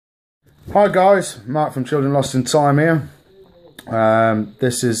Hi guys, Mark from Children Lost in Time here.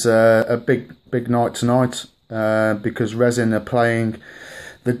 This is a big night tonight because Resin are playing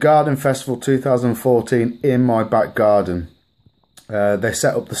the Garden Festival 2014 in my back garden. They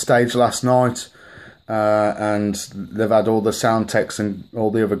set up the stage last night and they've had all the sound techs and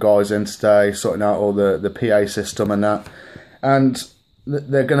all the other guys in today sorting out all the PA system and that, and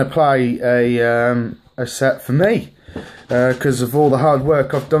they're going to play a set for me. Because of all the hard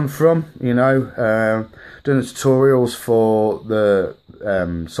work I've done for them, you know, doing the tutorials for the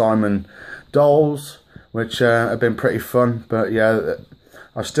Simon dolls, which have been pretty fun. But yeah,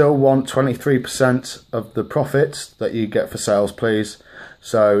 I still want 23% of the profits that you get for sales, please.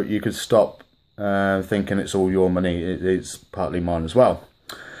 So you could stop thinking it's all your money. It's partly mine as well.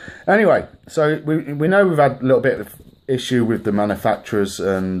 Anyway, so we know we've had a little bit of issue with the manufacturers,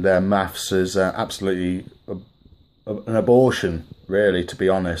 and their maths is absolutely an abortion, really, to be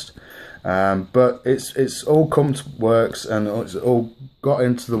honest. But it's all come to works, and it's all got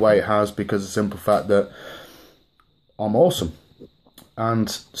into the way it has because of the simple fact that I'm awesome. And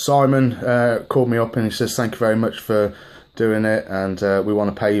Simon called me up and he says, thank you very much for doing it, and we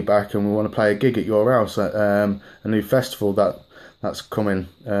want to pay you back, and we want to play a gig at your house at a new festival that's coming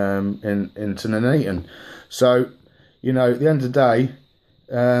into Nuneaton. So, you know, at the end of the day,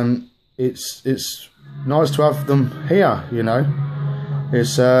 it's nice to have them here, you know.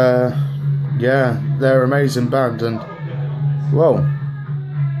 It's yeah, they're an amazing band. And whoa,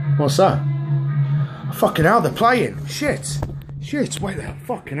 what's that? Fucking hell, they're playing. Shit, wait there.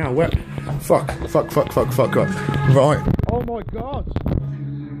 Fucking hell, where? Fuck. Right. Oh my god,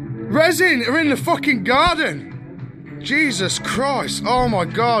 Resin are in the fucking garden. Jesus Christ. Oh my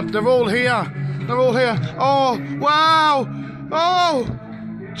god, they're all here. Oh wow. Oh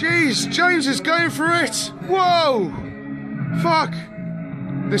jeez, James is going for it. Whoa! Fuck!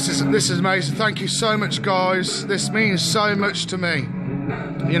 This is amazing. Thank you so much, guys. This means so much to me.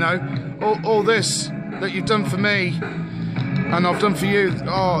 You know, all this that you've done for me, and I've done for you.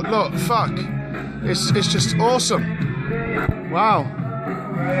 Oh, look, fuck! It's just awesome. Wow.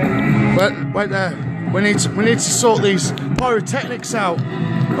 Wait there. We need to sort these pyrotechnics out.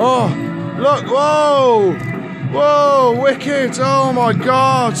 Oh, look! Whoa! Whoa, wicked! Oh my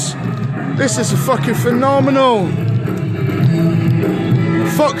god! This is fucking phenomenal!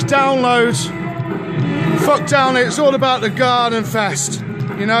 Fuck download! Fuck down it! It's all about the Garden Fest,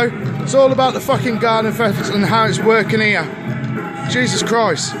 you know? It's all about the fucking Garden Fest and how it's working here. Jesus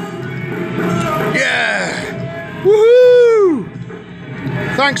Christ! Yeah! Woohoo!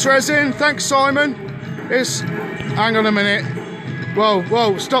 Thanks, Resin. Thanks, Simon. Hang on a minute.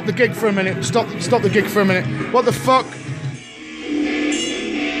 Whoa, stop the gig for a minute. Stop the gig for a minute. What the fuck?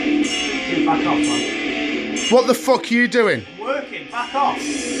 Back off, man. What the fuck are you doing? Working, back off.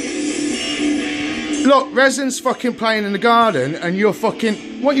 Look, Resin's fucking playing in the garden and you're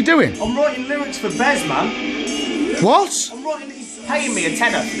fucking... What are you doing? I'm writing lyrics for Bez, man. What? I'm writing... He's paying me a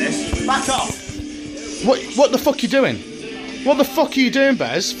tenner for this. Back off. What the fuck are you doing? What the fuck are you doing,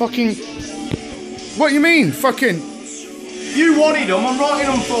 Bez? Fucking... What do you mean? Fucking... You wanted them, I'm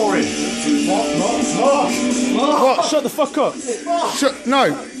writing them for him. What? Shut the fuck up.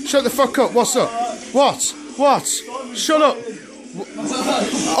 Shut the fuck up. What's up? What? Shut up.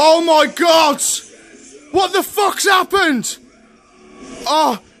 Oh my god! What the fuck's happened?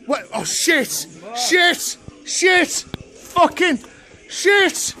 Oh, what? Oh shit! Fucking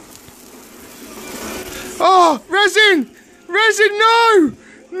shit! Oh, Resin,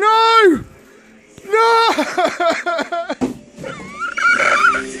 no!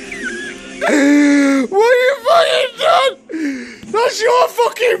 What have you fucking done? That's your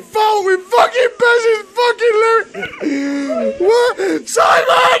fucking fault with fucking Bez's fucking lyrics. What?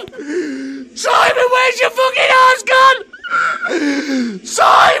 Simon, where's your fucking ass gun?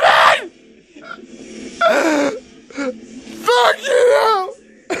 Simon! Fucking hell!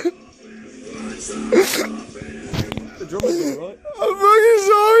 The drummer's alright. I'm fucking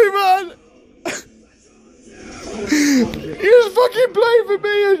sorry, man. You just fucking played for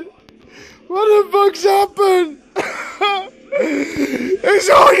me and what the fuck's happened? It's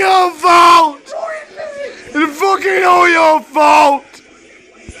all your fault! It's fucking all your fault!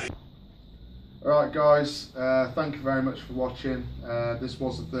 Alright guys, thank you very much for watching. This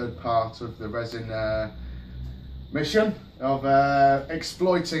was the third part of the Resin mission of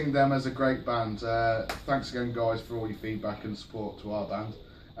exploiting them as a great band. Thanks again guys for all your feedback and support to our band.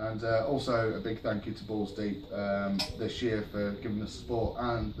 And also a big thank you to Balls Deep this year for giving us support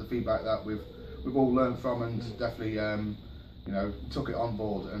and the feedback that we've all learned from, and definitely you know, took it on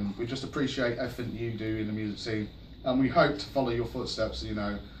board. And we just appreciate everything you do in the music scene, and we hope to follow your footsteps, you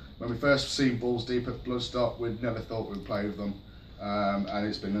know, when we first seen Balls Deep at Bloodstock, we'd never thought we'd play with them, and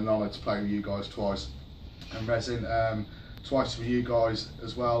it's been an honour to play with you guys twice, and Resin twice with you guys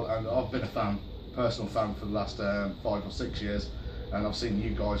as well. And I've been a fan, personal fan, for the last 5 or 6 years, and I've seen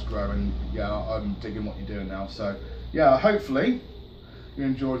you guys grow, and yeah, I'm digging what you're doing now. So yeah, hopefully you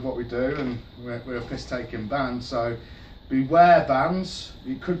enjoyed what we do, and we're a piss-taking band, so beware bands,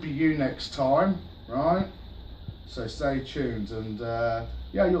 it could be you next time, right? So stay tuned, and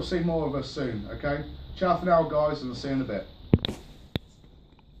yeah, you'll see more of us soon, okay? Ciao for now, guys, and I'll see you in a bit.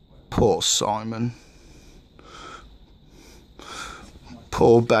 Poor Simon.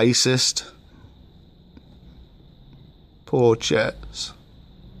 Poor bassist. Poor Ches.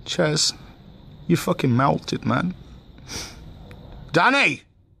 Ches, you fucking melted, man. Danny!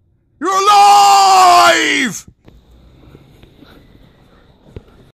 You're alive!